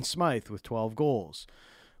the Conn Smythe with 12 goals.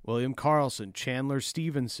 William Karlsson, Chandler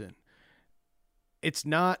Stevenson. It's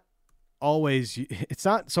not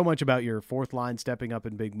so much about your fourth line stepping up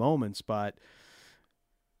in big moments, but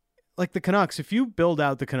like the Canucks, if you build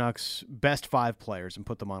out the Canucks' best 5 players and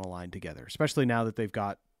put them on a line together, especially now that they've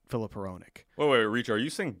got Philip Hronek. Wait, Reach, are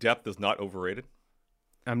you saying depth is not overrated?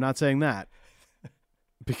 I'm not saying that,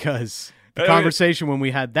 because the conversation when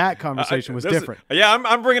we had that conversation was different.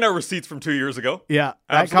 I'm bringing out receipts from 2 years ago. Yeah,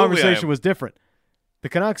 that conversation was different. The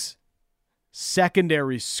Canucks'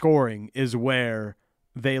 secondary scoring is where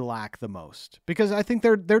they lack the most, because I think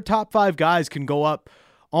their top 5 guys can go up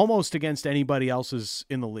almost against anybody else's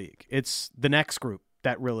in the league. It's the next group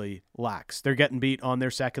that really lacks. They're getting beat on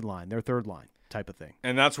their second line, their third line type of thing.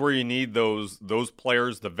 And that's where you need those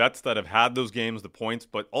players, the vets that have had those games, the points,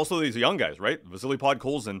 but also these young guys, right? Vasily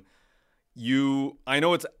Podkolzin, I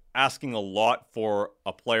know it's asking a lot for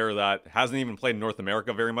a player that hasn't even played in North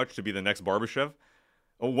America very much to be the next Barbashev.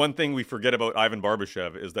 One thing we forget about Ivan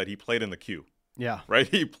Barbashev is that he played in the Q. Yeah. Right?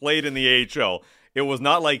 He played in the AHL. It was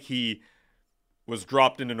not like he was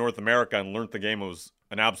dropped into North America and learned the game. It was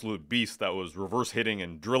an absolute beast that was reverse hitting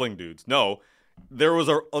and drilling dudes. No, there's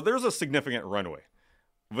a significant runway.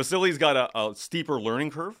 Vasily's got a steeper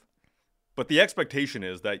learning curve, but the expectation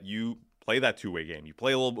is that you play that two-way game. You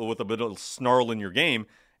play a little bit with a bit of snarl in your game.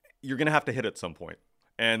 You're going to have to hit at some point.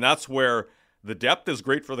 And that's where the depth is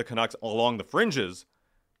great for the Canucks along the fringes,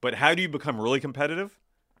 but how do you become really competitive?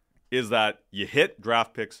 Is that you hit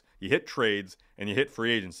draft picks, you hit trades, and you hit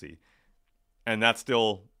free agency. And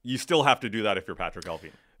you still have to do that if you're Patrick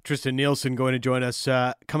Allvin. Tristan Nielsen going to join us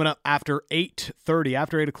coming up after 8:30.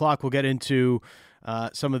 After 8 o'clock, we'll get into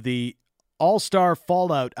some of the all-star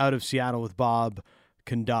fallout out of Seattle with Bob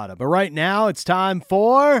Condotta. But right now, it's time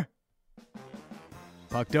for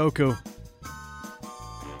Puckdoku.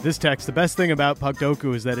 This text, the best thing about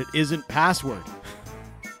Puckdoku is that it isn't password.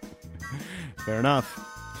 Fair enough.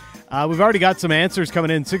 We've already got some answers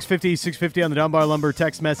coming in. 650 on the Dunbar Lumber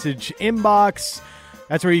text message inbox.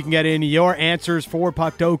 That's where you can get in your answers for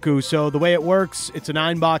Puckdoku. So the way it works, it's a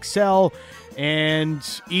 9-box cell, and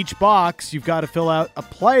each box you've got to fill out a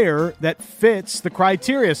player that fits the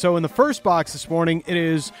criteria. So in the first box this morning, it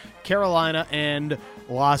is Carolina and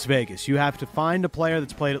Las Vegas. You have to find a player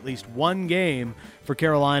that's played at least one game for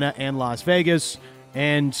Carolina and Las Vegas.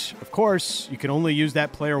 And, of course, you can only use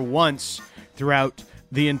that player once throughout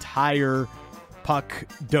the entire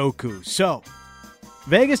Puckdoku. So,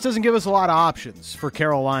 Vegas doesn't give us a lot of options for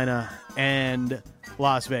Carolina and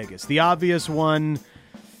Las Vegas. The obvious one,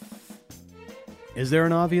 is there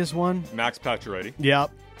an obvious one? Max Pacioretty.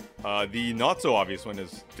 Yep. The not so obvious one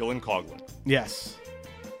is Dylan Coghlan. Yes.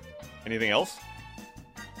 Anything else?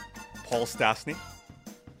 Paul Stastny.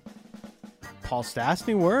 Paul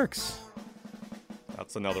Stastny works.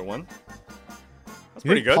 That's another one. That's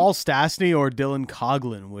You pretty think good. Paul Stastny or Dylan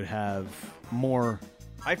Coghlan would have more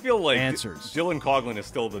I feel like answers? Dylan Coghlan is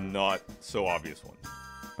still the not so obvious one.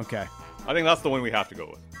 Okay. I think that's the one we have to go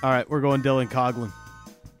with. All right, we're going Dylan Coghlan.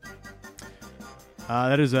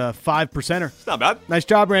 That is a 5%er. It's not bad. Nice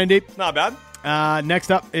job, Randy. It's not bad. Next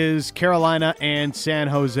up is Carolina and San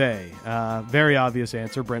Jose. Very obvious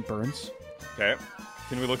answer, Brent Burns. Okay.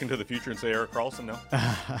 Can we look into the future and say Erik Karlsson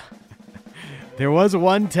now? There was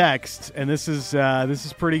one text, and this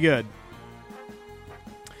is pretty good.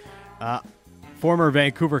 Former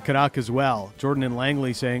Vancouver Canuck as well, Jordan and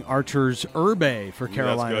Langley saying Archer's Urbe for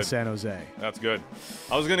Carolina, good. San Jose. That's good.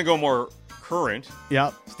 I was going to go more current.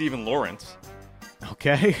 Yep. Steven Lawrence.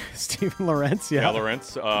 Okay. Steven Lorentz. Yeah. Yeah,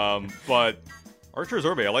 Lawrence. But Archer's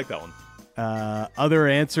Urbe, I like that one. Other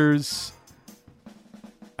answers,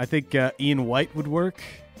 I think Ian White would work.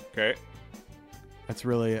 Okay. That's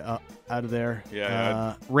really out of there.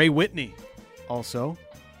 Yeah. Ray Whitney also.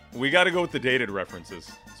 We got to go with the dated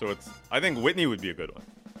references. So I think Whitney would be a good one.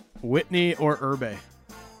 Whitney or Urbe.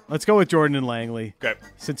 Let's go with Jordan and Langley. Okay.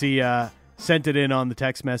 Since he sent it in on the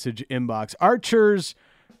text message inbox. Archer's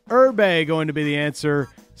Urbe going to be the answer.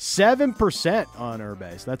 7% on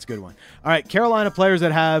Urbe. So that's a good one. All right. Carolina players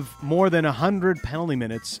that have more than 100 penalty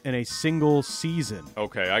minutes in a single season.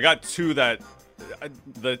 Okay. I got two that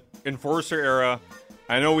the Enforcer era.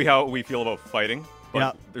 I know how we feel about fighting,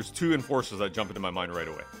 but there's two Enforcers that jump into my mind right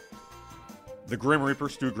away. The Grim Reaper,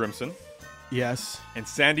 Stu Grimson. Yes. And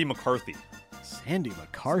Sandy McCarthy. Sandy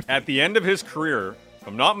McCarthy. At the end of his career, if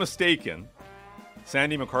I'm not mistaken,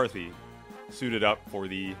 Sandy McCarthy suited up for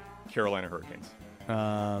the Carolina Hurricanes.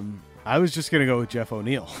 I was just going to go with Jeff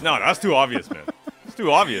O'Neill. No, that's too obvious, man. It's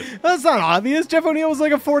too obvious. That's not obvious. Jeff O'Neill was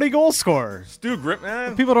like a 40-goal scorer. Stu Grim,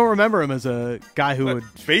 man. People don't remember him as a guy who would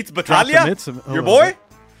Bates drop the Battaglia? mitts. Your boy?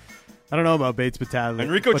 I don't know about Bates Battaglia.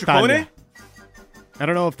 Enrico Ciccone? I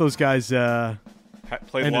don't know if those guys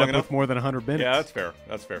Played ended long up enough? with more than 100 minutes. Yeah, that's fair.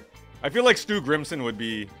 That's fair. I feel like Stu Grimson would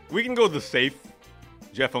be... We can go the safe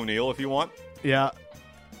Jeff O'Neill if you want. Yeah.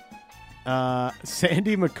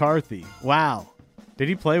 Sandy McCarthy. Wow. Did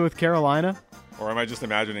he play with Carolina? Or am I just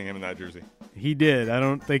imagining him in that jersey? He did. I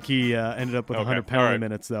don't think he ended up with 100 penalty All right.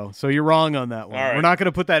 minutes, though. So you're wrong on that one. All right. We're not going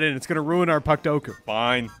to put that in. It's going to ruin our Puckdoku.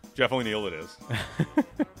 Fine. Jeff O'Neill it is.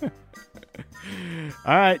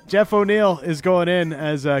 All right. Jeff O'Neill is going in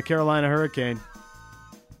as a Carolina Hurricane.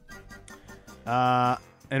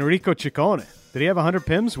 Enrico Ciccone. Did he have 100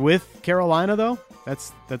 PIMs with Carolina, though?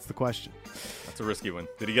 That's the question. That's a risky one.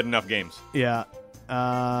 Did he get enough games? Yeah.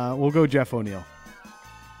 We'll go Jeff O'Neill.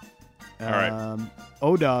 All right.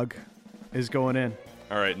 O-Dog is going in.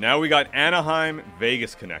 All right. Now we got Anaheim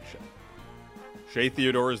Vegas connection. Shea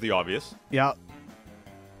Theodore is the obvious. Yeah.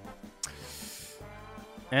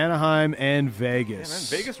 Anaheim and Yeah,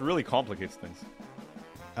 Vegas. man, Vegas really complicates things.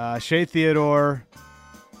 Shea Theodore.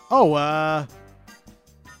 Oh,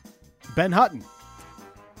 Ben Hutton.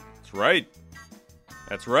 That's right.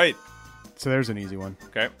 That's right. So there's an easy one.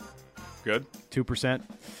 Okay. Good. 2%.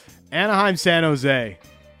 Anaheim, San Jose.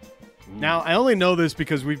 Now, I only know this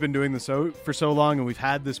because we've been doing this for so long and we've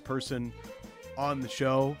had this person on the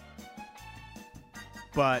show.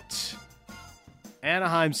 But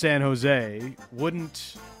Anaheim, San Jose,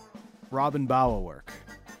 wouldn't Robin Bawa work?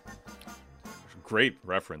 Great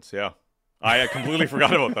reference, yeah. I completely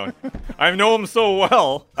forgot about that one. I know him so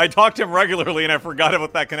well. I talk to him regularly, and I forgot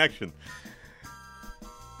about that connection.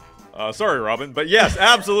 Sorry, Robin. But yes,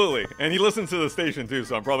 absolutely. And he listens to the station, too,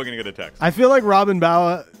 so I'm probably going to get a text. I feel like Robin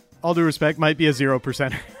Bawa, all due respect, might be a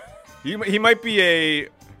 0%. He might be a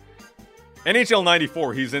NHL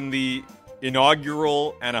 94. He's in the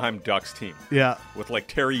inaugural Anaheim Ducks team. Yeah. With, like,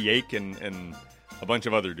 Terry Yake and a bunch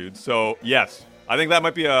of other dudes. So, yes. I think that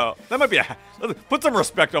might be a put some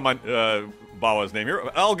respect on my Bawa's name here.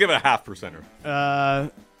 I'll give it a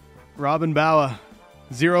 0.5%. Robin Bawa,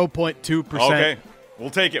 0.2%. Okay, we'll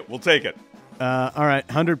take it. All right,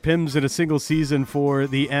 100 PIMs in a single season for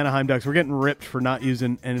the Anaheim Ducks. We're getting ripped for not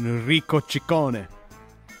using Enrico Ciccone,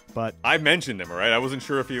 but I mentioned him. All right, I wasn't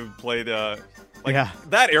sure if he played. Yeah,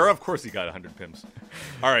 that era. Of course, he got 100 PIMs.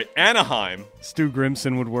 All right, Anaheim. Stu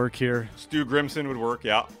Grimson would work here. Stu Grimson would work.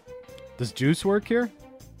 Yeah. Does Juice work here?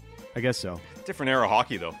 I guess so. Different era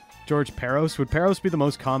hockey, though. George Peros. Would Peros be the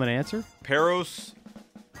most common answer? Peros.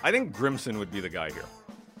 I think Grimson would be the guy here.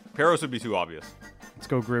 Peros would be too obvious. Let's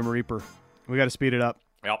go Grim Reaper. We got to speed it up.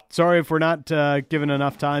 Yep. Sorry if we're not given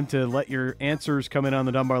enough time to let your answers come in on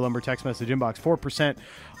the Dunbar Lumber text message inbox. 4%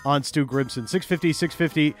 on Stu Grimson.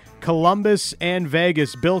 650, Columbus and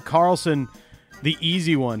Vegas. Bill Carlson, the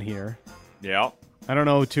easy one here. Yeah. I don't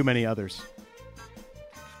know too many others.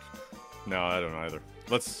 No, I don't know either.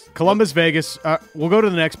 Columbus, Vegas. We'll go to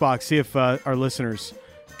the next box, see if our listeners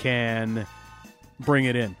can bring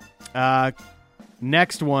it in.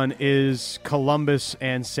 Next one is Columbus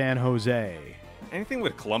and San Jose. Anything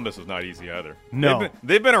with Columbus is not easy either. No.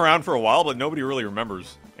 They've been around for a while, but nobody really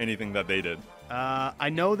remembers anything that they did. I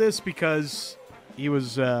know this because he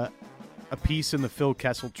was a piece in the Phil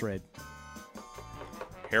Kessel trade.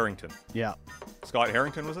 Harrington. Yeah. Scott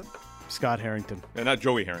Harrington, was it? Scott Harrington. Yeah, not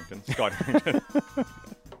Joey Harrington. Scott Harrington.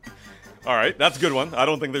 All right, that's a good one. I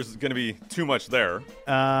don't think there's going to be too much there.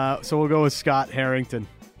 So we'll go with Scott Harrington.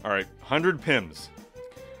 All right, 100 Pims.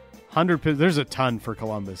 100 Pims. There's a ton for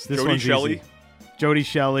Columbus. This Jody one's Shelley. Easy. Jody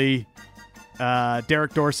Shelley.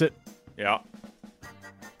 Derek Dorsett. Yeah.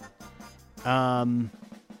 I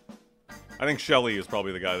think Shelley is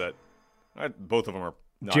probably the guy that... both of them are...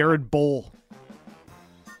 Jared Bowl.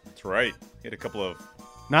 That's right. He had a couple of...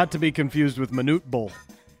 Not to be confused with Manute Bowl.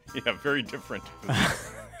 Yeah, very different.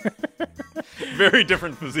 Very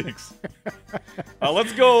different physiques.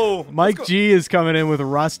 Let's go. Mike G is coming in with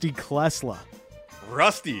Rusty Klesla.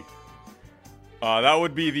 Rusty. That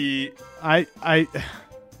would be the... Did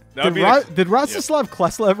Rostislav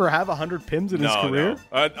Klesla ever have 100 Pims in his career?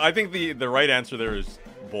 No. I think the right answer there is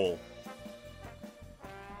Bull.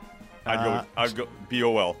 I'd go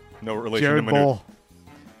B-O-L. No relation Jared to Manute. Bull.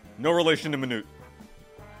 No relation to Manute.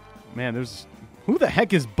 Man, who the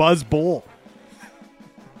heck is Buzz Bull?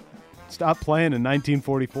 Stopped playing in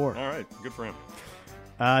 1944. All right, good for him.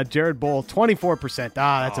 Jared Bull, 24%.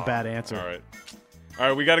 That's a bad answer. All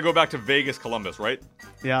right, we got to go back to Vegas, Columbus, right?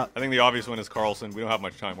 Yeah. I think the obvious one is Carlson. We don't have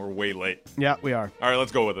much time. We're way late. Yeah, we are. All right,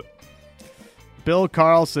 let's go with it. Bill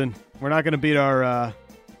Carlson. We're not going to beat our...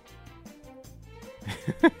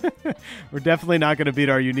 We're definitely not going to beat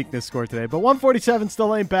our uniqueness score today, but 147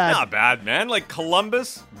 still ain't bad. Not bad, man. Like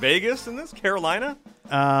Columbus, Vegas, and this Carolina.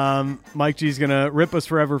 Mike G's going to rip us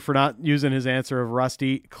forever for not using his answer of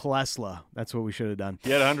Rusty Klesla. That's what we should have done.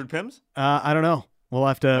 He had 100 Pims? I don't know. We'll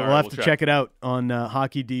have to check it out on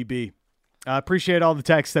Hockey DB. Appreciate all the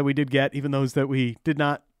texts that we did get, even those that we did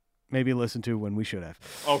not maybe listen to when we should have.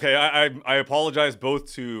 Okay, I apologize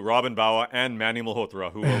both to Robin Bawa and Manny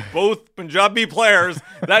Malhotra, who are both Punjabi players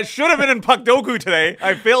that should have been in Puckdoku today.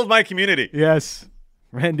 I failed my community. Yes.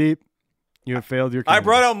 Randeep, you have failed your community. I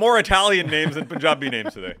brought out more Italian names than Punjabi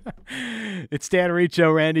names today. It's Dan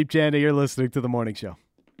Riccio, Randeep Chanda. You're listening to The Morning Show.